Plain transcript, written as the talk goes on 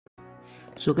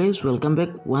So guys, welcome back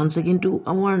once again to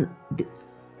our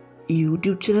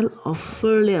YouTube channel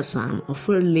Offerle Assam,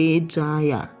 Offerle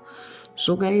Jaya.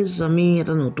 So guys, আমি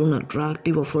এটা নতুন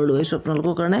attractive offer লৈছো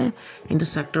আপোনালোকৰ কাৰণে in the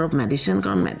sector of medicine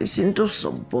কাৰণ medicine তো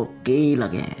সবকেই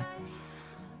লাগে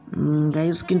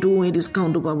guys কিন্তু এই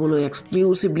ডিসকাউন্ট পাবলৈ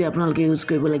এক্সক্লুসিভলি আপোনালোকে ইউজ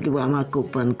কৰিব লাগিব আমাৰ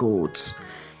কুপন কোডস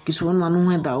কিছুমান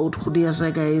মানুহে ডাউট খুদি আছে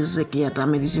guys কি এটা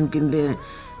মেডিসিন কিনলে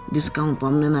ডিসকাউন্ট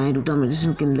পামনে নাই দুটা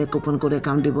মেডিসিন কিনলে কুপন কোডে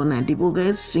কাম দিব না দিব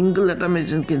guys সিঙ্গল এটা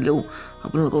মেডিসিন কিনলেও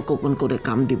আপোনালোকৰ কুপন কোডে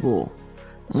কাম দিব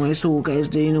মই সো guys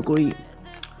দেৰি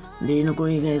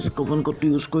নকৰি guys কুপন কোড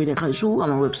ইউজ কৰি দেখাইছো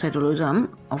আমাৰ ওয়েবসাইটলৈ যাম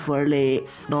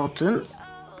offerle.in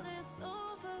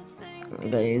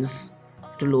guys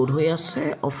to load হৈ আছে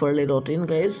offerle.in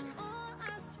guys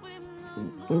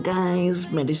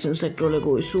medicine sector le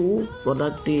গৈছো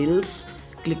product deals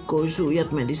click কৰিছো ইয়াত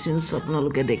medicines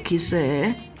আপোনালোকে দেখিছে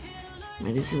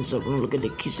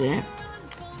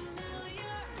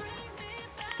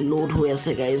load হৈ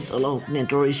আছে guys অলপ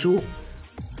নেটৰ issue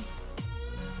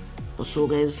so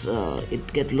guys it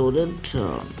get loaded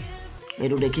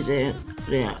এটো দেখিছে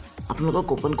আপোনালোকৰ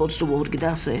কুপন কোডস তো বহুত কিটা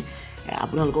আছে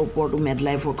আপোনালোকৰ ওপৰটো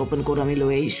medlife কুপন কোড আমি লৈ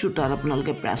আহিছো তাৰ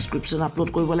আপোনালোকে প্ৰেসক্ৰিপচন আপলোড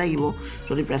কৰিব লাগিব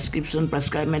যদি প্ৰেসক্ৰিপচন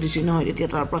প্ৰেসক্ৰাইব মেডিসিন হয় তেতিয়া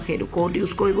তাৰ পৰা সেইটো কোড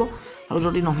ইউজ কৰিব আৰু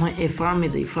যদি নহয়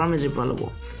ফাৰ্মাসি পৰা ল'ব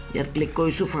ইয়াত ক্লিক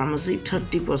কৰিছো ফাৰ্মাসি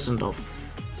 30% অফ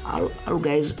আৰু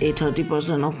গাইজ এই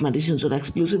 30% অফ মেডিসিনছত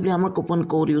এক্সক্লুসিভলি আমাৰ কুপন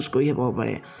কোড ইউজ কৰি হ'ব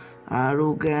পাৰে আৰু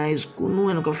গাইজ কোনো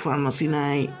এনেকুৱা ফাৰ্মাসি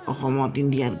নাই অসমত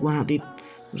ইণ্ডিয়াত গুৱাহাটীত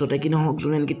যতে কি নহওক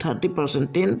যোনে কি 30%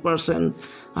 10%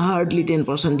 হাৰ্ডলি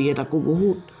 10% দিয়ে তাকো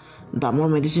বহুত দামৰ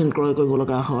মেডিসিন ক্ৰয় কৰিব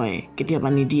লগা হয় কেতিয়াবা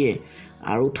নিদিয়ে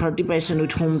আৰু 30%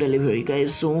 with home delivery guys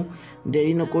so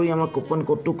দেৰি নকৰি আমাৰ কুপন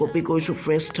কোডটো কপি কৰিছো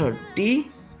fresh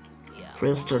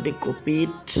 30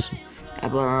 কপিত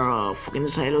এবাৰ ফুকিন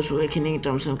চাই লৈছো এখিনি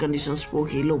টাৰ্মছ এণ্ড কণ্ডিশনছ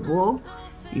পঢ়ি ল'ব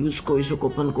ইউজ কৰিছো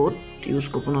কুপন কোড ইউজ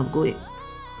কুপনত গৈ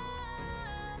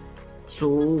সো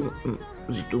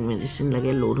যেটো মেডিসিন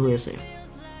লাগে লোড হৈ আছে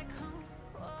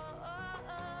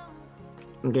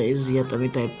guys yet আমি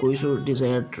টাইপ কৰিছো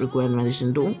desired required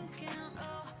medicine to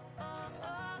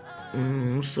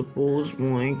suppose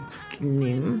মই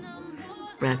name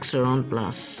Praxaron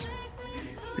plus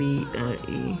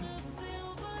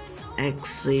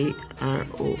Praxaron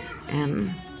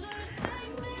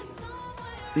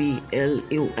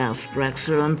plus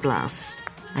Praxaron plus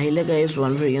আহিলে guys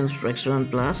one variance Praxaron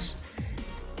plus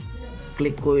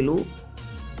click কৰিলো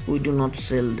we do not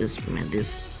sell this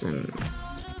medicine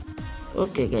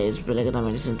okay guys beleg eta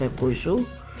medicine type koisu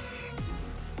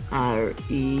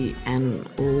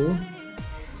RENO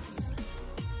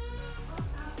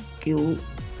Q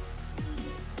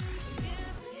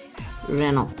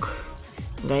Renok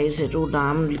guys etu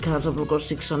dam likha ase apnalokor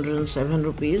 607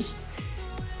 rupees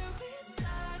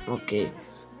okay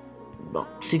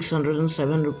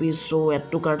 607 rupees so add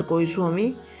to cart koisu ami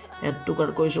add to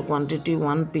cart koisu quantity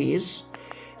one piece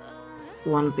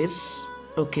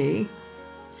okay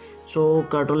so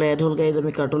cartole add hol guys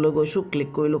ami cartole goisu click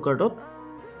koilu cartot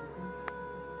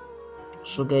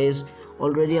so guys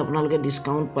already apnaloke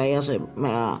discount pai ase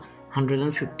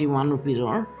 151 rupees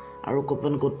or aru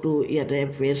coupon code to yate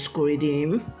paste kori dim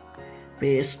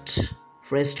paste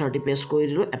fresh 30 paste kori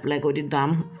dilu apply kori dam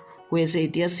hoye ase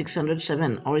etia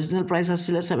 607 original price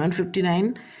asile 759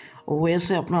 hoye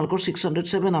ase apnalokor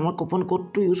 607 amar coupon code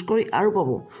to use kori aru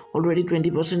pabo already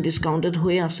 20% discounted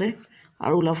hoye ase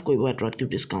আৰু লাভ কৰিব attractive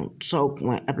discount so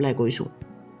মই apply কৰিছো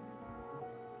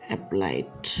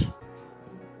applied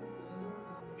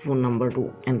phone number to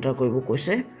enter কৰিব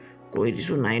কৈছে কৈ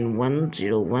দিছো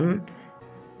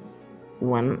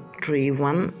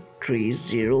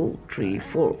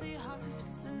 9101313034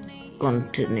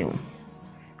 continue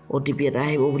OTP এটা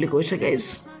আহিব বুলি কৈছে guys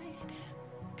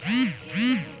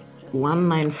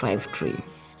 1953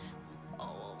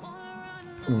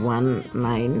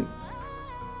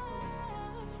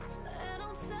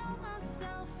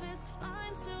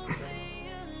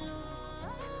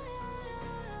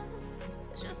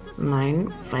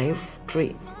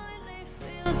 953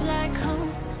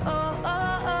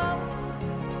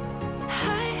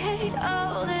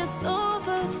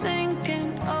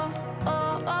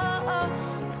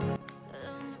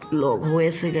 log hoye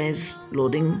ase guys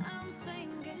loading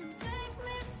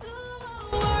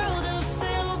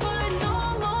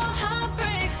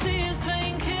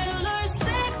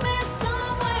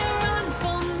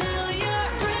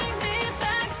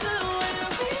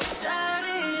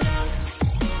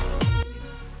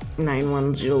Nine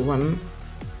 9101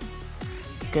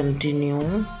 continue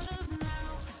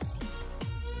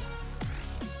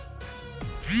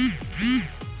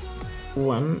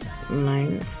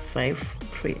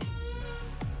 1953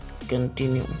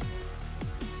 continue.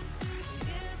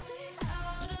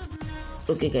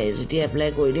 Okay guys, it apply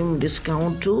কৰি দিম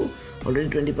discount to already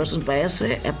 20% পাই আছে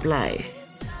apply.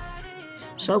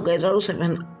 So guys আৰু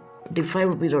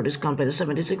 75 rupees or discount পাই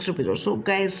 76 rupees or so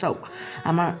guys চাওক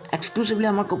আমাৰ exclusively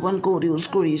আমাৰ coupon code use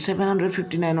কৰি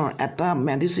 759 or এটা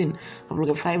medicine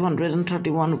আপোনালোকে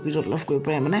 531 rupees লাভ কৰিব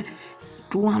পাৰে মানে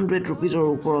 200 rupees or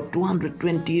ওপৰত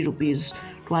 220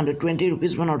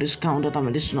 rupees মানৰ discount এটা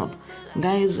medicine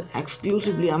guys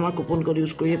exclusively আমাৰ coupon code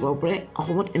use কৰি পাব পাৰে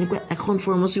অসমত এনেকুৱা এখন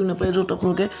pharmacy নাপায় য'ত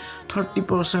আপোনালোকে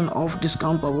 30% off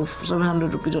discount পাব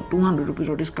 700 rupees or 200 rupees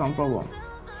discount পাব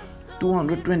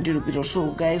 220 rupees or so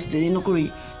guys দেৰি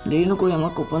নকৰি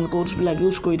আমাৰ coupon codes বিলাক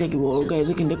ইউজ কৰি থাকিব আৰু guys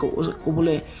কিন্তু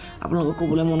ক'বলে আপোনালোকক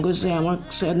ক'বলে মন গৈছে আমাৰ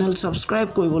চেনেল সাবস্ক্ৰাইব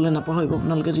কৰিবলৈ নাপাহৰিব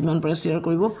আপোনালোকে যিমান পাৰে শেয়াৰ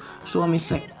কৰিব সো আমি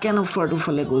সেকেন্ড অফাৰ টু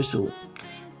ফলে গৈছো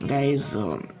guys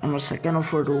আমাৰ second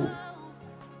offer two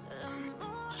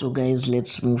So guys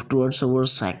let's move towards our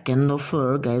second offer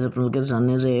guys আপোনালোকে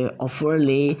জানে যে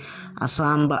offerly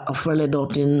Assam বা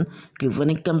offerly.in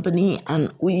Givonic company and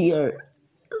we are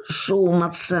so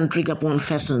much centric upon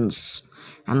fashions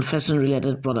and fashion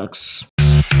related products.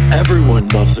 Everyone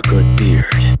loves a good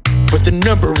beard, but the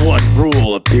number one rule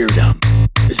of beardom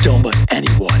is don't let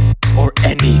anyone or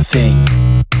anything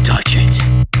touch it.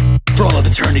 For all of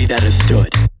eternity that has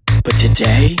stood, but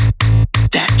today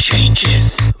that changes.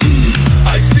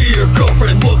 I see your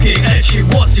girlfriend looking and she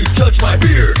wants to touch my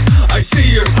beard. I see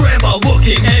your grandma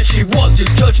looking and she wants to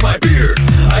touch my beard.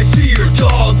 I see your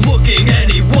dog looking and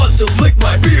he wants to lick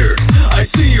my beard. I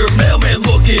see your mailman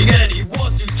looking and he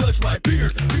wants to touch my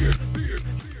beard.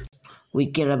 We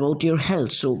care about your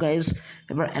health. So guys,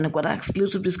 ever enakwa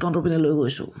exclusive discount opine loi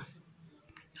goisu.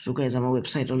 So guys, our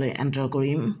website ole enter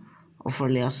korim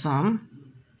offerly Assam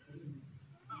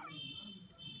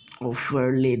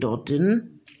offerly.in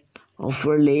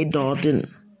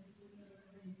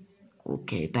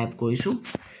okay type কৰিছো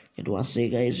এটো আছে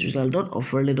guys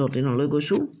result.offerly.in লৈ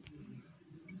গৈছো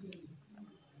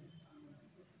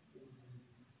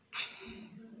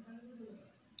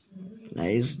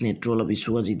guys netro অলপ issue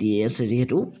আজি দিয়ে আছে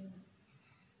যেহেতু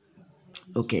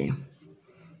okay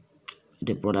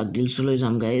এটা product deals লৈ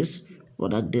যাম guys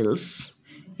product deals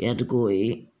ইয়াত গৈ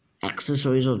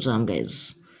accessories of যাম guys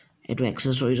এটো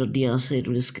accessories দিয়া আছে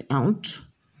এটো discount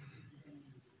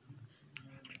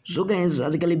So guys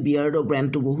আজিকালি Beardo brand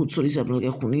to বহুত চলিছে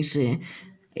আপোনালোকে শুনিছে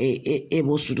এই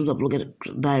বস্তুটো আপোনালোকে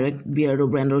ডাইৰেক্ট Beardo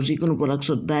brand or যিকোনো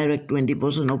প্ৰডাক্টছত ডাইৰেক্ট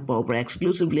 20% অফ পাব পাৰে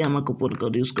এক্সক্লুসিভলি আমাৰ কুপন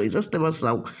কোড ইউজ কৰি জাস্ট এবাৰ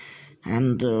চাওক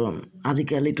and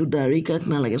আজিকালি to দাড়ি কাট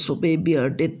না লাগে সবে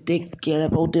beard they take care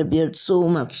about their beard so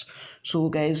much so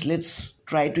guys let's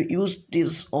try to use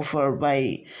this offer by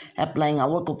applying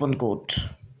our coupon code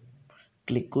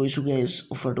click কৰিছো guys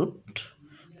offer dot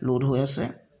load হৈ আছে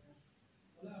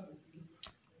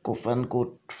coupon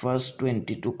code first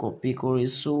 22 copy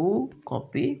কৰিছো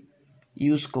copy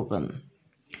use coupon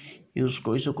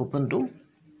কৰিছো coupon to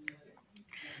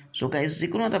so guys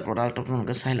যিকোনো এটা product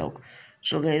আপোনালোকে চাই লওক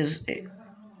so guys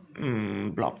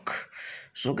block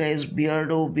so guys beard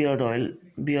oil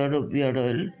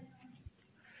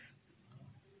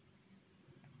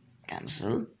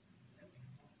cancel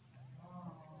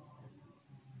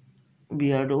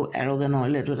Beardo argan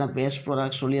oil eto ta best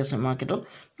product choli ase market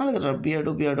nalage jar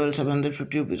Beardo oil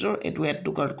 750 rupees or eto add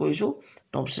to cart korisu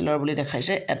top seller boli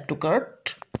dekhaise add to cart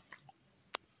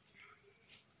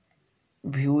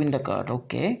view in the cart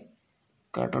okay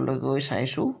cart loi goi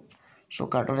saisu so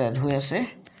cart add hoi ase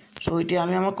so iti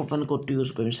ami amar coupon code to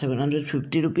use korim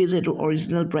 750 rupees eto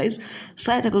original price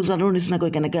sai thakok janor nisna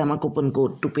koi keneke amar coupon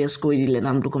code to paste koi dile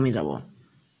naam to komi jabo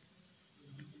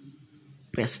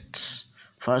paste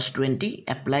first 20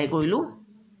 apply কৰিলো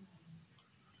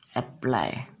apply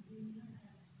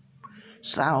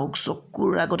sauk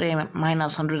sokur agote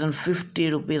 -150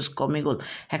 rupees কমি গল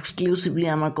exclusively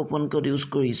আমাৰ coupon code use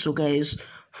কৰি so guys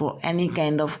for any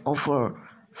kind of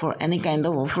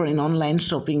offer in online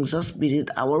shopping just visit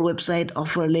our website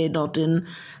offerly.in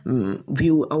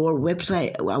view our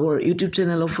website our YouTube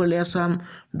channel offerly Assam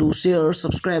do share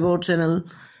subscribe our channel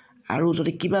আৰু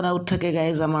যদি কিবা doubt থাকে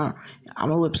guys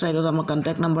আমাৰ ওয়েবসাইটত আমাৰ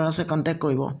contact number আছে contact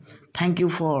কৰিব thank you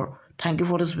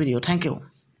for this video thank you